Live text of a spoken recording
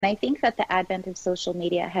I think that the advent of social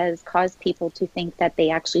media has caused people to think that they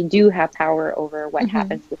actually do have power over what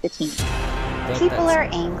happens with the team. People are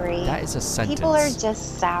angry. That is a sentence. People are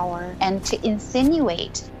just sour. And to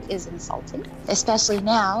insinuate is insulting, especially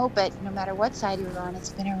now, but no matter what side you're on, it's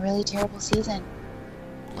been a really terrible season.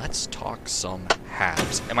 Let's talk some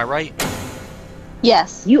Habs. Am I right?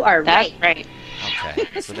 Yes, you are right. Right.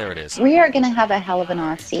 Okay, so there it is. We are going to have a hell of an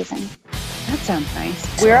off season. That sounds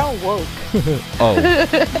nice. We're all woke. Oh,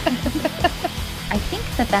 I think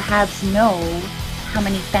that the Habs know how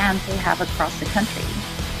many fans they have across the country.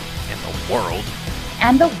 In the world.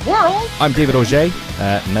 And the world. I'm David Auger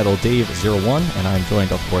at MetalDave01, and I'm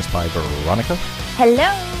joined, of course, by Veronica,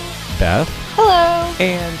 Hello. Beth, Hello.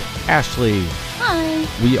 and Ashley. Hi.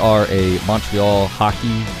 We are a Montreal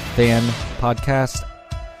hockey fan podcast.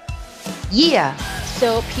 Yeah.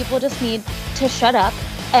 So people just need to shut up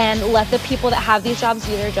and let the people that have these jobs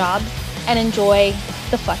do their jobs and enjoy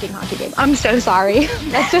the fucking hockey game. I'm so sorry.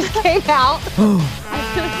 That just came out.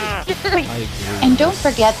 I agree. And don't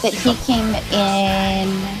forget that he came in,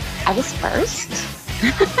 I was first.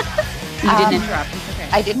 You didn't interrupt. It's okay.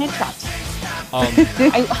 I didn't interrupt.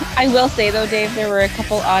 I will say though, Dave, there were a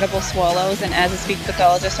couple audible swallows, and as a speech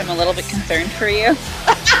pathologist, I'm a little bit concerned for you.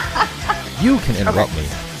 You can interrupt me.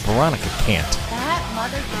 Veronica can't.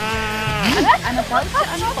 That I'm about to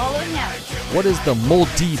unfollow him. What is the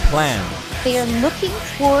Moldy plan? They are looking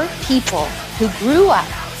for people who grew up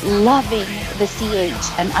loving the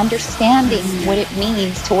CH and understanding what it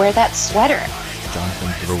means to wear that sweater. Jonathan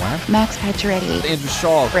Drouin, Max Pacioretty, Andrew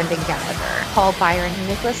Shaw, Brendan Gallagher, Paul Byron,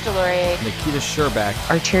 Nicholas Deslauriers, Nikita Sherbak,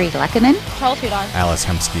 Arturi Lehkonen, Charles Hudon, Alice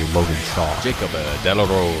Hemsky, Logan Shaw, Jacob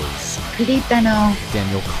Delarose, Philippe Dano,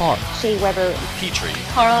 Daniel Carr, Shea Weber. Petrie.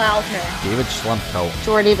 Carl Alter, David Schlemko,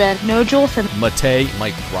 Jordy Ben, No Jolson, Matei,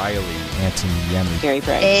 Mike Riley, Anthony Yemi, Gary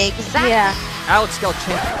Price. Exactly. Yeah. Alex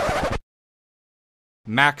Galchenyuk,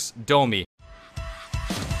 Max Domi.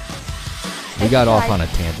 We got off on a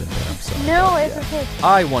tangent there, I'm sorry. No, it's okay.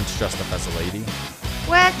 I once dressed up as a lady.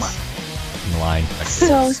 What? In line.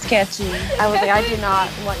 So sketchy. I was like, I do not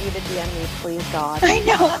want you to DM me, please God. I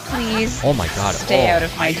know. Please. Oh my god. Stay out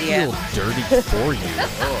of my I DM. feel dirty for you.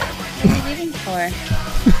 What are you leaving for?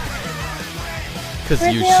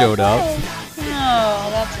 Because you showed up. Oh,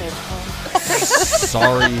 that's hurtful.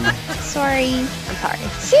 Sorry. Sorry. I'm sorry.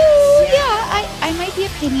 So, yeah, I might be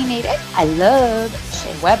opinionated. I love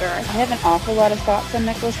Shea Weber. I have an awful lot of thoughts on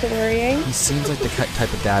Nicholas Deslauriers. He seems like the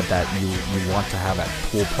type of dad that you want to have at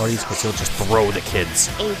pool parties because he'll just throw the kids.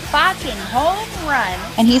 A fucking home run.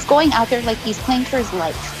 And he's going out there like he's playing for his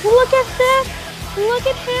life. Look at this. Look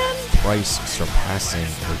at him. Price surpassing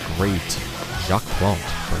the great Jacques Plante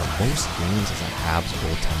for the most games as a Habs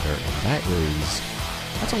goaltender, and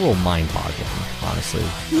that's a little mind-boggling, honestly.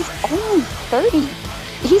 He's only 30.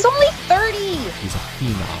 He's only 30. He's a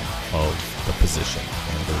phenom of the position,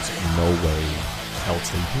 and there's no way else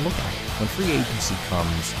that you can look at it. When free agency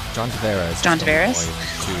comes, John Tavares. John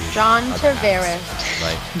Tavares? John are the Habs, Tavares.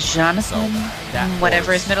 right? Jonathan, that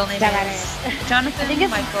whatever was- his middle name is. Jonathan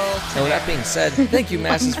Michael So that being said, thank you,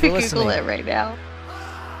 masses, for listening. Google it right now.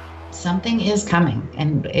 Something is coming,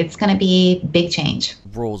 and it's going to be big change.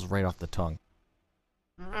 Rolls right off the tongue.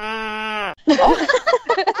 Aw.